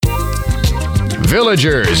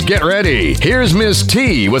Villagers, get ready. Here's Miss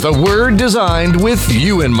T with a word designed with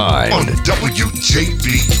you in mind. On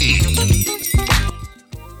WJBE.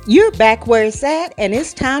 You're back where it's at, and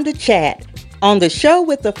it's time to chat. On the show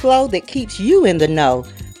with the flow that keeps you in the know.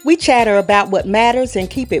 We chatter about what matters and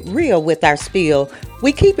keep it real with our spiel.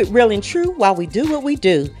 We keep it real and true while we do what we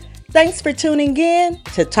do. Thanks for tuning in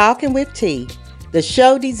to Talking with T, the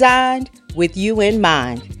show designed with you in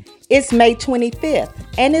mind. It's May 25th,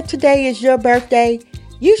 and if today is your birthday,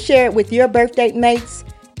 you share it with your birthday mates,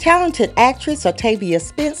 talented actress Octavia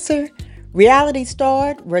Spencer, reality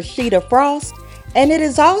star Rashida Frost, and it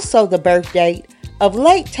is also the birth date of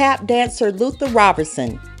late tap dancer Luther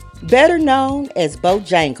Robertson, better known as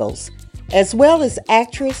Bojangles, as well as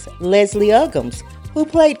actress Leslie Uggams, who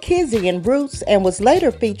played Kizzy in Roots and was later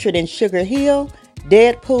featured in Sugar Hill,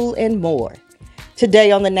 Deadpool, and more.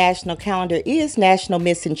 Today on the national calendar is National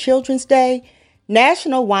Missing Children's Day,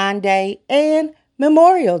 National Wine Day, and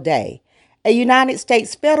Memorial Day, a United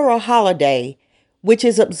States federal holiday which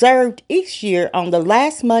is observed each year on the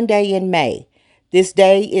last Monday in May. This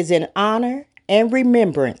day is in honor and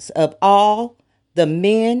remembrance of all the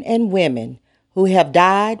men and women who have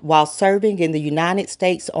died while serving in the United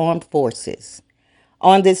States Armed Forces.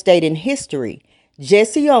 On this date in history,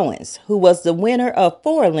 Jesse Owens, who was the winner of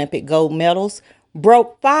 4 Olympic gold medals,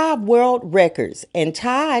 broke 5 world records and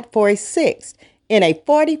tied for a 6th in a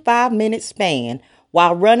 45-minute span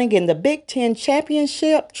while running in the Big Ten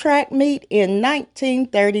Championship track meet in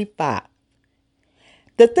 1935.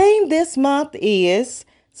 The theme this month is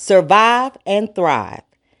Survive and Thrive.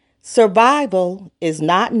 Survival is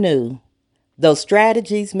not new, though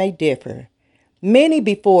strategies may differ. Many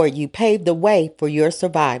before you paved the way for your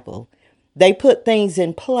survival. They put things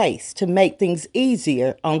in place to make things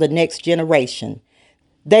easier on the next generation.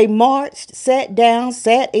 They marched, sat down,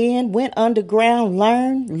 sat in, went underground,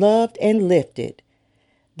 learned, loved, and lifted.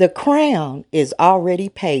 The crown is already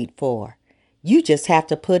paid for. You just have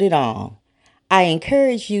to put it on. I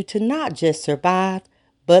encourage you to not just survive,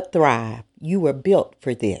 but thrive. You were built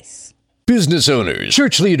for this. Business owners,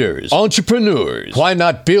 church leaders, entrepreneurs, why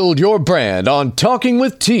not build your brand on Talking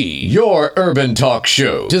with T, your urban talk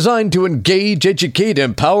show designed to engage, educate,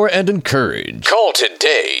 empower, and encourage. Call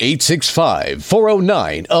today,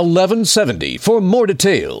 865-409-1170 for more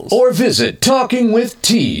details, or visit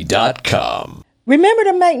talkingwitht.com. Remember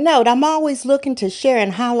to make note, I'm always looking to share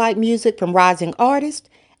and highlight music from rising artists,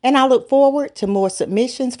 and I look forward to more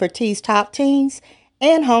submissions for T's Top Teens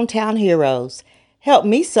and Hometown Heroes. Help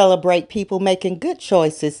me celebrate people making good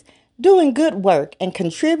choices, doing good work, and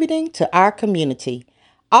contributing to our community.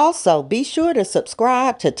 Also, be sure to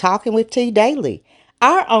subscribe to Talking with T Daily,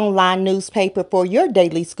 our online newspaper for your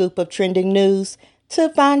daily scoop of trending news to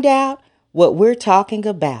find out what we're talking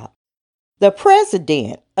about. The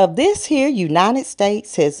president of this here United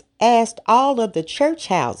States has asked all of the church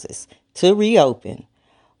houses to reopen.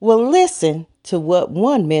 Well, listen to what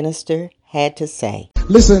one minister had to say.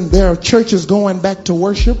 Listen, there are churches going back to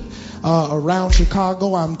worship around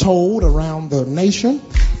Chicago, I'm told, around the nation.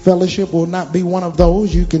 Fellowship will not be one of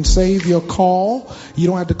those. You can save your call. You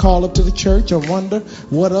don't have to call up to the church or wonder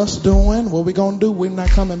what us doing, what we going to do. We're not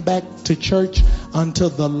coming back to church until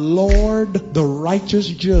the Lord, the righteous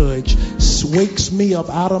judge, wakes me up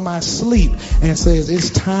out of my sleep and says it's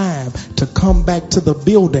time to come back to the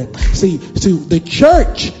building. See, the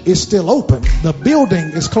church is still open. The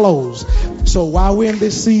building is closed. So while we're in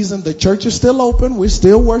this season, the church is still open. We're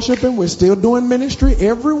still worshiping. We're still doing ministry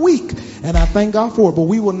every week. And I thank God for it. But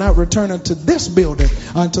we will not return unto this building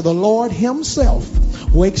until the Lord himself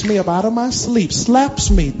wakes me up out of my sleep,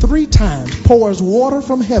 slaps me 3 times, pours water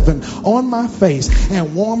from heaven on my face,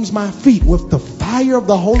 and warms my feet with the fire of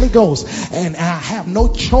the Holy Ghost. And I have no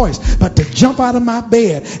choice but to jump out of my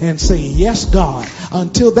bed and say, yes, God.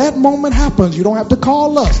 Until that moment happens, you don't have to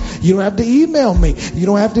call us. You don't have to email me. You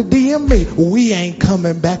don't have to DM me. We ain't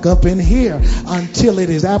coming back up in here until it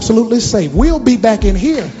is absolutely safe. We'll be back in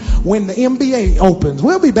here when the NBA opens.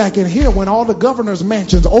 We'll be back in here when all the governor's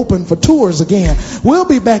mansions open for tours again. We'll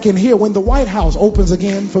be back in here when the White House opens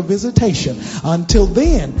again for visitation. Until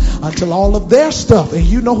then, until all of their stuff, and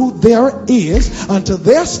you know who there is, until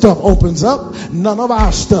their stuff opens up, none of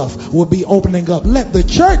our stuff will be opening up. Let the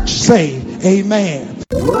church say amen.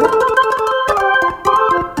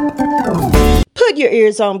 Put your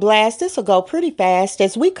ears on blast. This will go pretty fast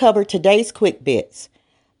as we cover today's quick bits.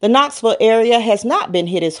 The Knoxville area has not been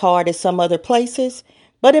hit as hard as some other places,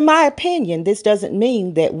 but in my opinion, this doesn't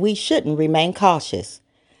mean that we shouldn't remain cautious.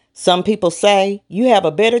 Some people say you have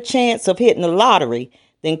a better chance of hitting the lottery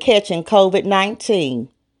than catching COVID-19.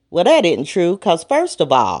 Well, that isn't true because, first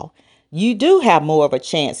of all, you do have more of a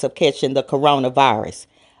chance of catching the coronavirus.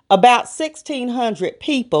 About 1,600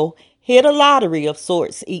 people hit a lottery of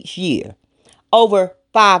sorts each year. Over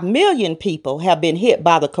 5 million people have been hit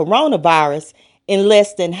by the coronavirus in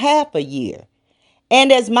less than half a year.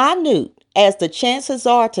 And as minute as the chances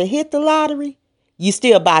are to hit the lottery, you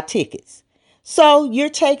still buy tickets. So you're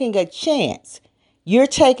taking a chance. You're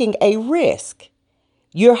taking a risk.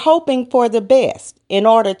 You're hoping for the best in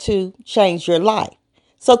order to change your life.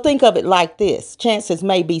 So think of it like this. Chances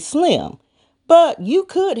may be slim, but you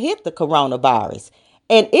could hit the coronavirus,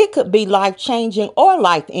 and it could be life-changing or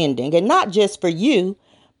life-ending, and not just for you,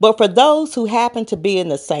 but for those who happen to be in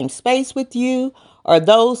the same space with you, or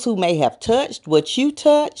those who may have touched what you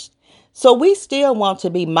touched. So we still want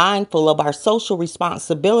to be mindful of our social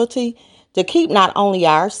responsibility to keep not only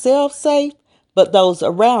ourselves safe, but those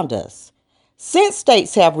around us. Since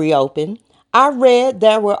states have reopened, I read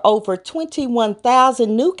there were over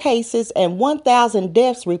 21,000 new cases and 1,000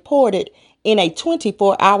 deaths reported in a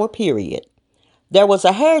 24-hour period. There was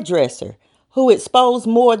a hairdresser who exposed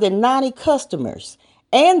more than 90 customers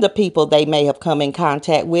and the people they may have come in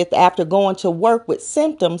contact with after going to work with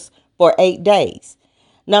symptoms for 8 days.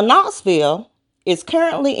 Now, Knoxville is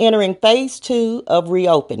currently entering phase 2 of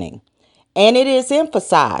reopening, and it is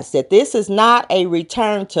emphasized that this is not a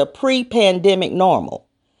return to pre-pandemic normal.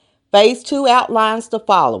 Phase 2 outlines the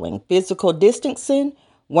following: physical distancing,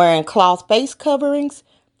 wearing cloth face coverings,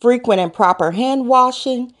 frequent and proper hand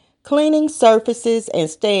washing, cleaning surfaces, and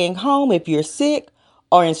staying home if you're sick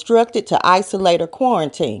or instructed to isolate or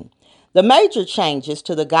quarantine. The major changes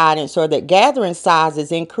to the guidance are that gathering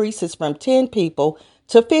sizes increases from 10 people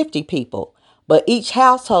to 50 people, but each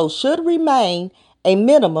household should remain a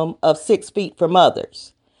minimum of 6 feet from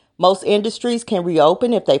others. Most industries can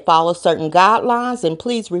reopen if they follow certain guidelines, and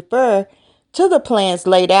please refer to the plans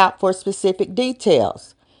laid out for specific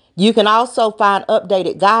details. You can also find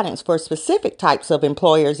updated guidance for specific types of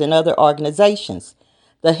employers and other organizations.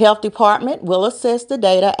 The health department will assess the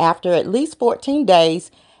data after at least 14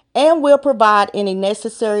 days and will provide any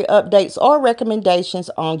necessary updates or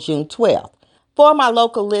recommendations on June 12th. For my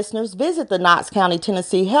local listeners, visit the Knox County,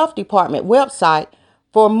 Tennessee Health Department website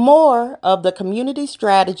for more of the community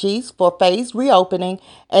strategies for phased reopening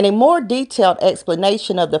and a more detailed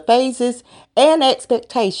explanation of the phases and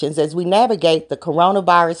expectations as we navigate the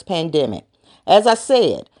coronavirus pandemic. As I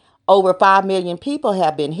said, over 5 million people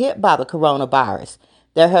have been hit by the coronavirus.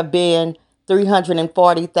 There have been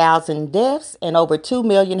 340,000 deaths and over 2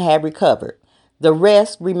 million have recovered. The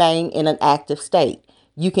rest remain in an active state.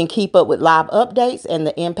 You can keep up with live updates and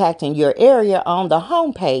the impact in your area on the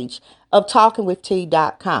homepage of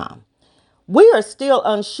talkingwitht.com. We are still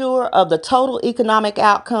unsure of the total economic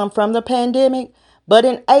outcome from the pandemic, but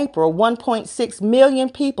in April, 1.6 million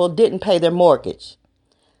people didn't pay their mortgage.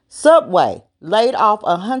 Subway laid off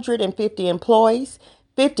 150 employees.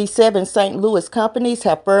 57 St. Louis companies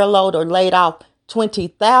have furloughed or laid off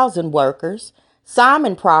 20,000 workers.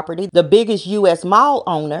 Simon Property, the biggest U.S. mall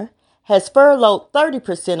owner, has furloughed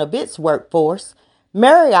 30% of its workforce.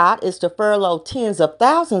 Marriott is to furlough tens of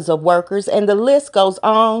thousands of workers, and the list goes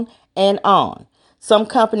on and on. Some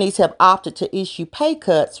companies have opted to issue pay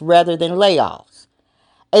cuts rather than layoffs.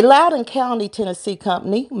 A Loudoun County, Tennessee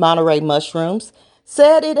company, Monterey Mushrooms,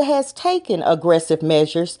 said it has taken aggressive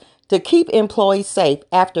measures to keep employees safe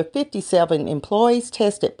after 57 employees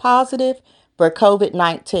tested positive for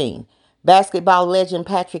COVID-19. Basketball legend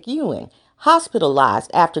Patrick Ewing hospitalized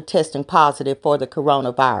after testing positive for the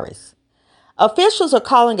coronavirus. Officials are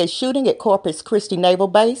calling a shooting at Corpus Christi Naval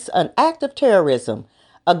Base an act of terrorism.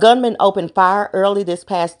 A gunman opened fire early this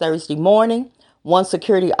past Thursday morning. One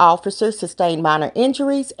security officer sustained minor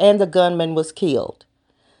injuries and the gunman was killed.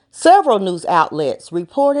 Several news outlets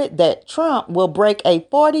reported that Trump will break a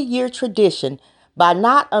 40-year tradition by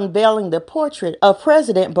not unveiling the portrait of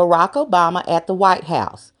President Barack Obama at the White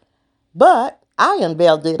House. But I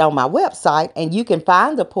unveiled it on my website, and you can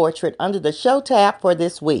find the portrait under the show tab for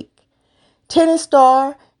this week. Tennis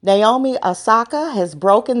star Naomi Osaka has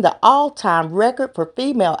broken the all-time record for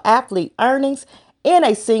female athlete earnings in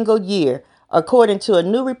a single year, according to a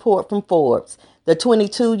new report from Forbes. The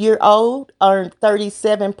 22-year-old earned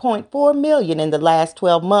 $37.4 million in the last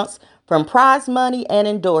 12 months from prize money and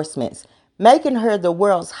endorsements, making her the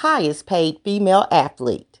world's highest-paid female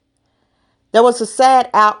athlete. There was a sad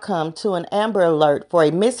outcome to an Amber Alert for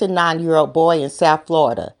a missing 9-year-old boy in South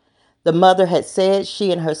Florida. The mother had said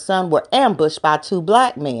she and her son were ambushed by 2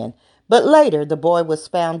 black men, but later the boy was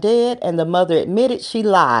found dead and the mother admitted she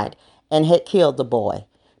lied and had killed the boy.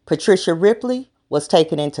 Patricia Ripley was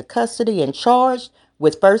taken into custody and charged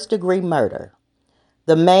with first-degree murder.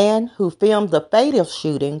 The man who filmed the fatal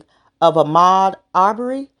shooting of Ahmaud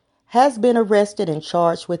Arbery has been arrested and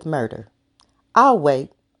charged with murder. I'll wait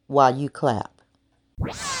while you clap.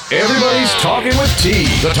 Everybody's Talking with T,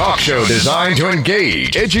 the talk show designed to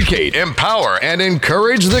engage, educate, empower, and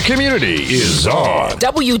encourage the community is on.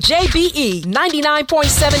 WJBE 99.7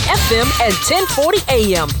 FM and 1040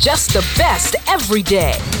 AM. Just the best every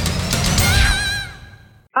day.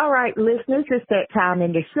 All right, listeners, it's that time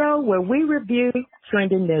in the show where we review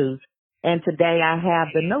trending news. And today I have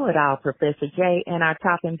the know-it-all Professor J and our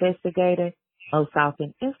top investigator, most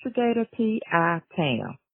often instigator T.I.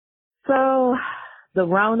 Tam. So, the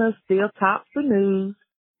Rona still tops the news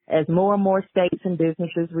as more and more states and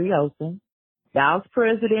businesses reopen. Y'all's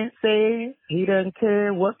president says he doesn't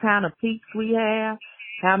care what kind of peaks we have,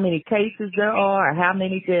 how many cases there are, or how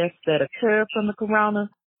many deaths that occur from the corona.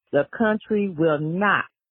 The country will not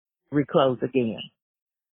reclose again.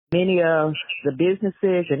 Many of the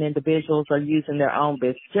businesses and individuals are using their own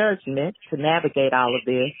best judgment to navigate all of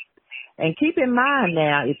this. And keep in mind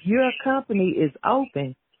now, if your company is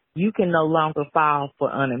open, you can no longer file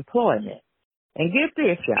for unemployment. And get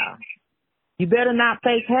this, y'all. You better not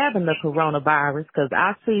fake having the coronavirus, because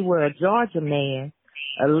I see where a Georgia man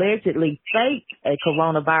allegedly faked a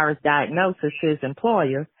coronavirus diagnosis to his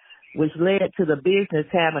employer, which led to the business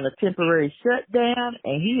having a temporary shutdown,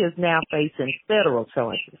 and he is now facing federal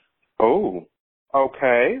charges. Oh,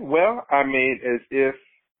 okay. Well, I mean, as if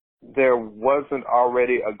there wasn't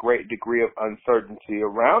already a great degree of uncertainty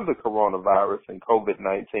around the coronavirus and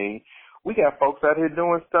COVID-19, we got folks out here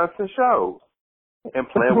doing stunts and shows and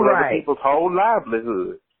playing with other people's whole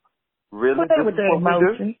livelihood. Really? Play with their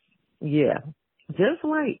emotions. Yeah. Just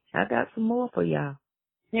wait. I got some more for y'all.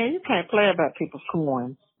 Yeah, you can't play about people's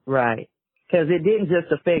coins. Right. Because it didn't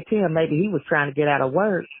just affect him. Maybe he was trying to get out of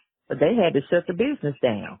work, but they had to shut the business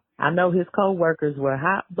down. I know his co-workers were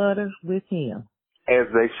hot butter with him. As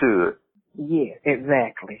they should. Yeah,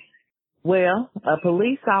 exactly. Well, a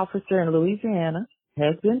police officer in Louisiana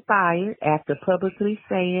has been fired after publicly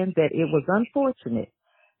saying that it was unfortunate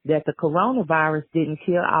that the coronavirus didn't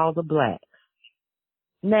kill all the blacks.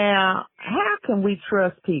 Now, how can we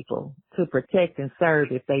trust people to protect and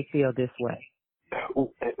serve if they feel this way?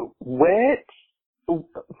 What?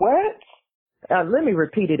 Let me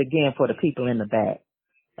repeat it again for the people in the back.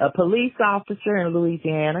 A police officer in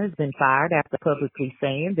Louisiana has been fired after publicly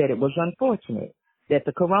saying that it was unfortunate that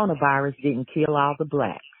the coronavirus didn't kill all the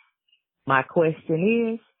blacks. My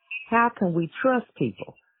question is, how can we trust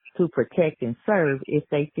people to protect and serve if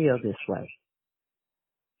they feel this way?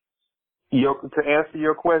 To answer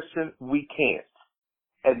your question, we can't.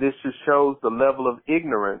 And this just shows the level of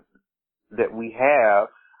ignorance that we have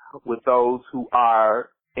with those who are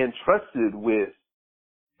entrusted with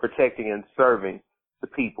protecting and serving the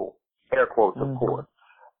people, air quotes, of course.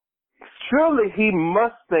 Surely he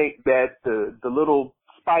must think that the little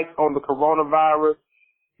spikes on the coronavirus,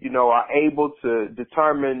 are able to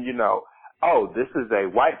determine, oh, this is a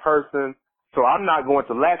white person, so I'm not going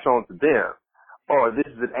to latch on to them. Or this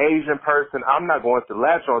is an Asian person, I'm not going to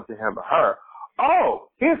latch on to him or her. Oh,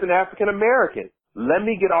 here's an African American. Let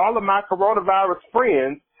me get all of my coronavirus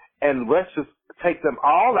friends and let's just take them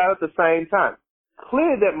all out at the same time.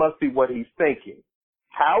 Clearly that must be what he's thinking.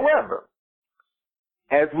 However,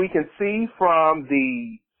 as we can see from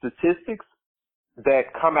the statistics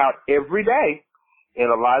that come out every day in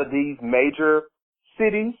a lot of these major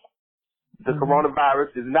cities, the coronavirus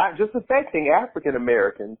is not just affecting African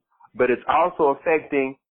Americans, but it's also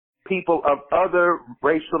affecting people of other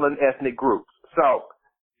racial and ethnic groups. So,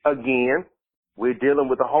 again, we're dealing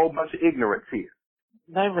with a whole bunch of ignorance here.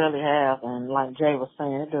 They really have, and like Jay was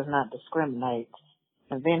saying, it does not discriminate.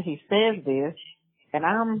 And then he says this, and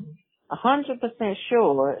I'm 100%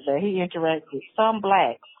 sure that he interacts with some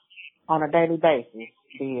blacks on a daily basis,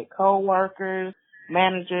 be it co-workers,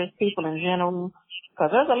 managers, people in general,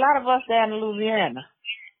 because there's a lot of us down in Louisiana.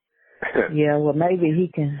 Yeah, well, maybe he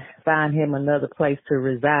can find him another place to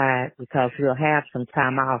reside because he'll have some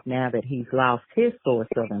time off now that he's lost his source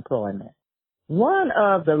of employment. One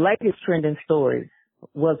of the latest trending stories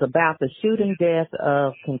was about the shooting death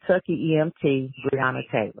of Kentucky EMT Breonna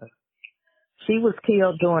Taylor. She was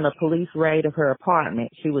killed during a police raid of her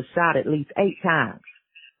apartment. She was shot at least 8 times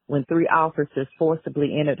when 3 officers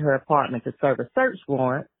forcibly entered her apartment to serve a search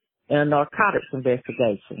warrant in a narcotics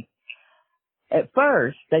investigation. At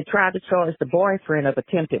first, they tried to charge the boyfriend of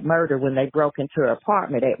attempted murder when they broke into her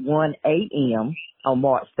apartment at 1 a.m. on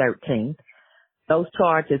March 13th. Those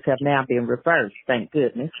charges have now been reversed, thank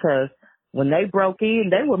goodness, because when they broke in,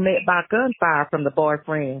 they were met by gunfire from the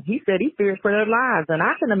boyfriend. He said he feared for their lives, and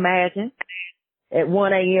I can imagine at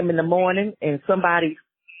 1 a.m. in the morning and somebody's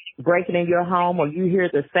breaking in your home or you hear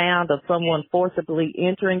the sound of someone forcibly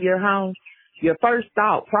entering your home, your first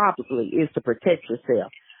thought probably is to protect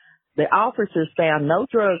yourself. The officers found no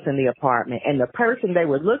drugs in the apartment, and the person they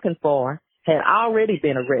were looking for had already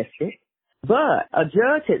been arrested. But a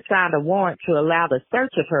judge had signed a warrant to allow the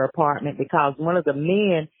search of her apartment because one of the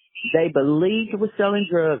men they believed was selling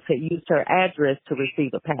drugs had used her address to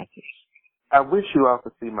receive a package. I wish you all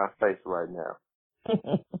could see my face right now.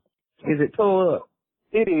 Is it tore up?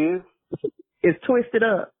 It is. It's twisted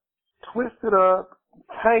up. Twisted up,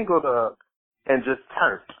 tangled up, and just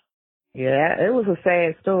turned. Yeah, it was a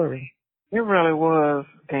sad story. It really was,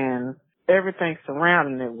 and everything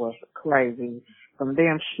surrounding it was crazy. From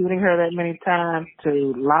them shooting her that many times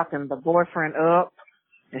to locking the boyfriend up,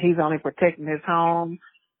 and he's only protecting his home.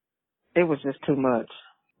 It was just too much.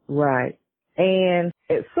 Right. And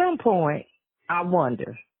at some point, I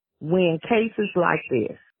wonder when cases like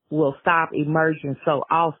this will stop emerging so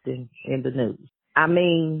often in the news. I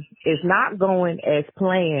mean, it's not going as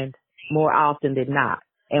planned more often than not.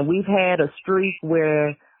 And we've had a streak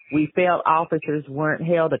where we felt officers weren't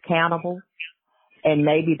held accountable, and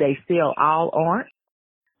maybe they still all aren't.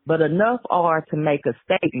 But enough are to make a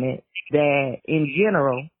statement that, in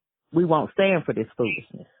general, we won't stand for this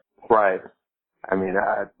foolishness. Right. I mean,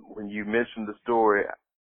 when you mentioned the story,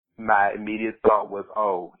 my immediate thought was,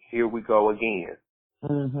 oh, here we go again.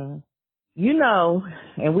 Mm-hmm. You know,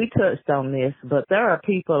 and we touched on this, but there are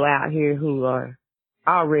people out here who are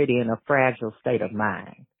already in a fragile state of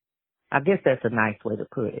mind. I guess that's a nice way to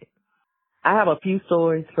put it. I have a few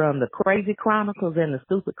stories from the Crazy Chronicles and the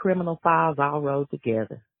Stupid Criminal Files all rolled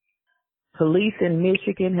together. Police in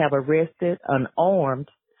Michigan have arrested an armed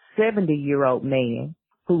 70-year-old man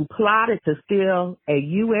who plotted to steal a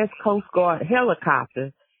U.S. Coast Guard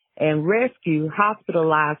helicopter and rescue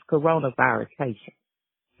hospitalized coronavirus patients.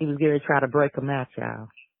 He was going to try to break them out, y'all.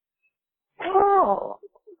 Oh,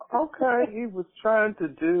 okay. He was trying to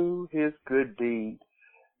do his good deed.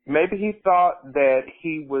 Maybe he thought that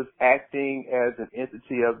he was acting as an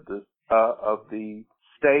entity of the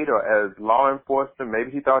state or as law enforcement.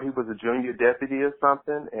 Maybe he thought he was a junior deputy or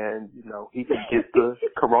something, and he could get the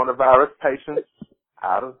coronavirus patients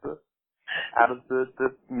out of the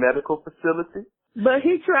medical facility. But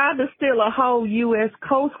he tried to steal a whole U.S.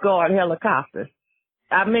 Coast Guard helicopter.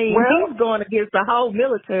 I mean, he's going against the whole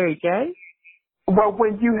military, Jay. Well,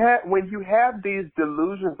 when you have these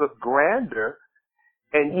delusions of grandeur,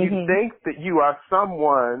 and you think that you are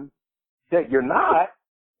someone that you're not,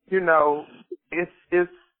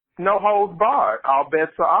 it's no holds barred. All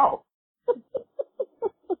bets are off.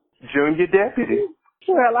 Junior deputy.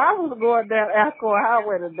 Well, I was going down Ascot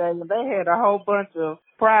Highway today, and they had a whole bunch of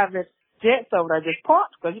private jets over there just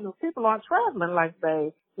parked because, people aren't traveling like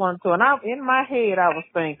they want to. And in my head, I was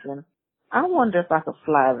thinking, I wonder if I could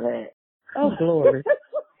fly that. Oh, glory.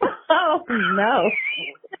 Oh, no.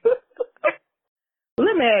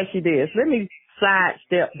 Let me ask you this. Let me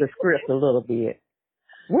sidestep the script a little bit.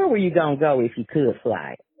 Where were you going to go if you could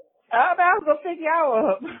fly? I was going to pick y'all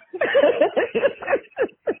up.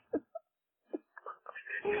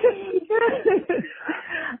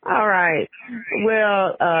 All right.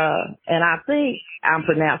 Well, and I think I'm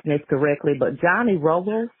pronouncing this correctly, but Johnny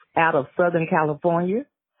Robles out of Southern California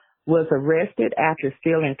was arrested after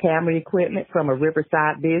stealing camera equipment from a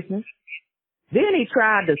Riverside business. Then he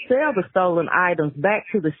tried to sell the stolen items back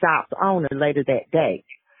to the shop's owner later that day.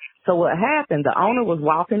 So what happened, the owner was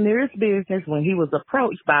walking near his business when he was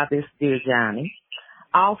approached by this dear Johnny,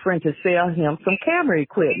 offering to sell him some camera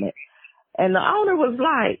equipment. And the owner was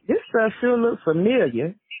like, this stuff sure looks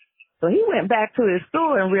familiar. So he went back to his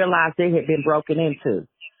store and realized they had been broken into.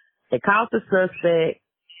 They caught the suspect.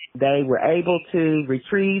 They were able to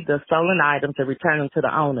retrieve the stolen items and return them to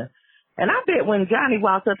the owner. And I bet when Johnny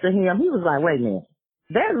walked up to him, he was like, wait a minute,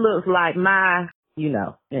 that looks like my,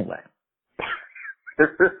 anyway.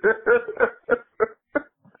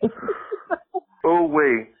 Oh,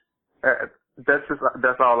 wait.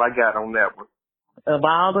 That's all I got on that one. Of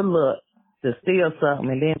all the luck to steal something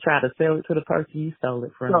and then try to sell it to the person you stole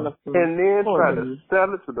it from. And then try to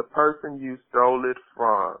sell it to the person you stole it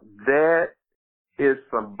from. That is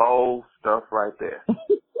some bold stuff right there.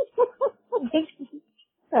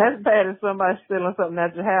 That's bad as somebody stealing something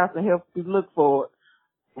at your house and help you look for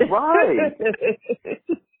it. Right.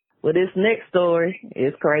 Well, this next story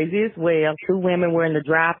is crazy as well. 2 women were in the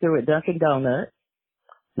drive-thru at Dunkin' Donuts.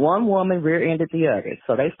 One woman rear-ended the other.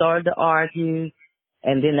 So they started to argue,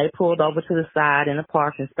 and then they pulled over to the side in the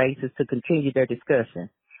parking spaces to continue their discussion.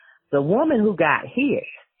 The woman who got hit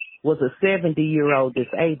was a 70-year-old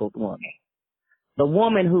disabled woman. The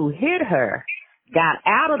woman who hit her got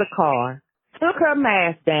out of the car took her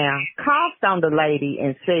mask down, coughed on the lady,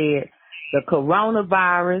 and said, the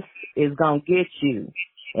coronavirus is going to get you.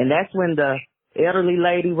 And that's when the elderly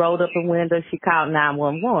lady rolled up a window. She called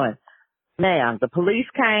 911. Now, the police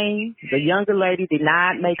came. The younger lady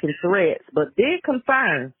denied making threats, but did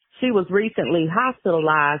confirm she was recently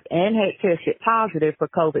hospitalized and had tested positive for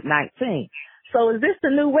COVID-19. So is this the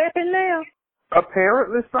new weapon now?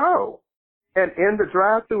 Apparently so. And in the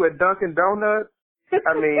drive-thru at Dunkin' Donuts,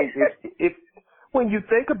 I mean, if when you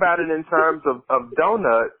think about it in terms of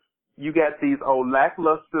donuts, you got these old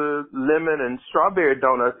lackluster lemon and strawberry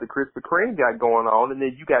donuts that Krispy Kreme got going on, and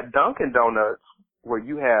then you got Dunkin' Donuts where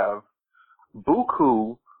you have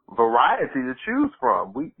buku variety to choose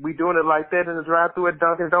from. We doing it like that in the drive-thru at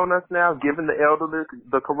Dunkin' Donuts now, giving the elderly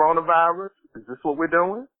the coronavirus? Is this what we're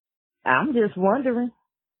doing? I'm just wondering.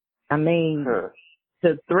 I mean,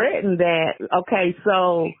 to threaten that, okay,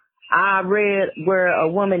 so I read where a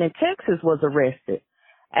woman in Texas was arrested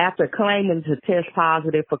after claiming to test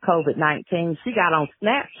positive for COVID-19. She got on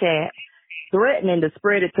Snapchat threatening to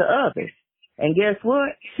spread it to others. And guess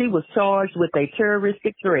what? She was charged with a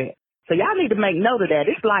terroristic threat. So y'all need to make note of that.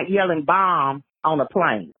 It's like yelling bomb on a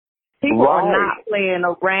plane. People are not playing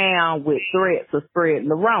around with threats of spreading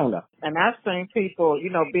the Rona. And I've seen people,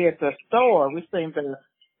 be at the store. We've seen the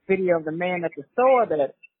video of the man at the store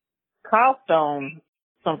that coughed on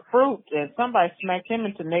some fruit and somebody smacked him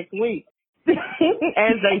into next week.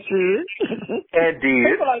 As they should. And did.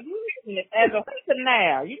 People are using it as a weapon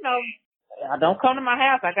now. Don't come to my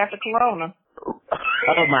house. I got the corona.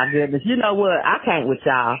 Oh, my goodness. You know what? I can't with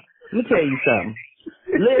y'all. Let me tell you something.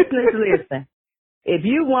 Listeners, listen. If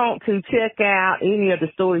you want to check out any of the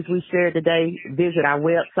stories we shared today, visit our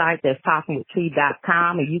website. That's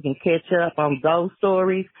talkingwitht.com, and you can catch up on those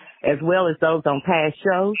stories as well as those on past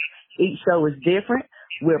shows. Each show is different.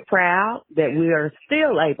 We're proud that we are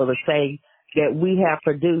still able to say that we have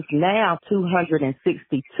produced now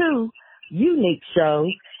 262 unique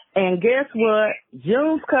shows. And guess what?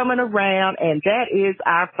 June's coming around, and that is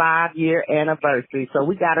our 5-year anniversary. So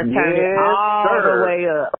we got to turn it all the way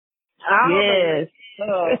up. Yes.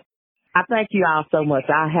 I thank you all so much.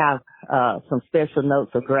 I have some special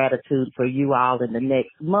notes of gratitude for you all in the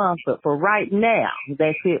next month. But for right now,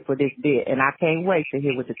 that's it for this bit. And I can't wait to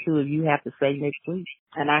hear what the two of you have to say next week.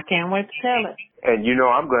 And I can't wait to tell it. And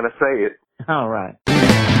I'm going to say it. All right.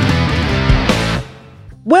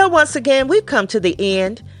 Well, once again, we've come to the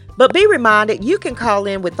end. But be reminded, you can call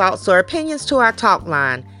in with thoughts or opinions to our talk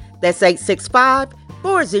line. That's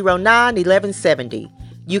 865-409-1170.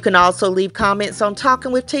 You can also leave comments on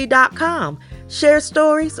talkingwitht.com, share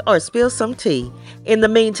stories, or spill some tea. In the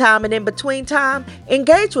meantime and in between time,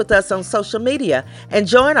 engage with us on social media and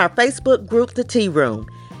join our Facebook group, The Tea Room.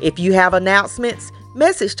 If you have announcements,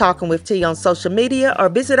 message Talking with T on social media or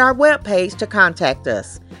visit our webpage to contact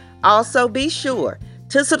us. Also, be sure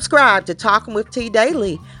to subscribe to Talking with T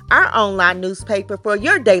Daily, our online newspaper for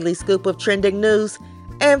your daily scoop of trending news,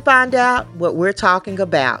 and find out what we're talking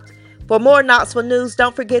about. For more Knoxville news,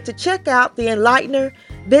 don't forget to check out The Enlightener,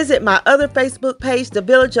 visit my other Facebook page, The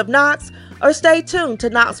Village of Knox, or stay tuned to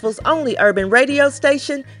Knoxville's only urban radio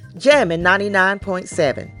station, Jammin'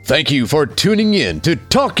 99.7. Thank you for tuning in to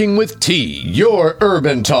Talking with T, your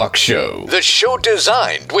urban talk show. The show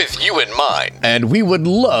designed with you in mind. And we would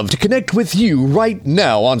love to connect with you right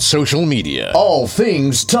now on social media. All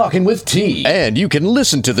things Talking with T. And you can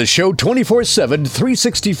listen to the show 24/7,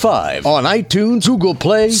 365 on iTunes, Google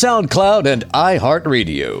Play, SoundCloud, and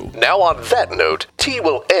iHeartRadio. Now on that note, T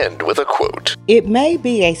will end with a quote. It may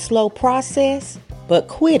be a slow process, but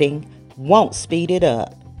quitting won't speed it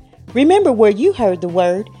up. Remember where you heard the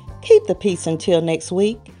word. Keep the peace until next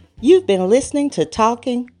week. You've been listening to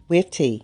Talking with T.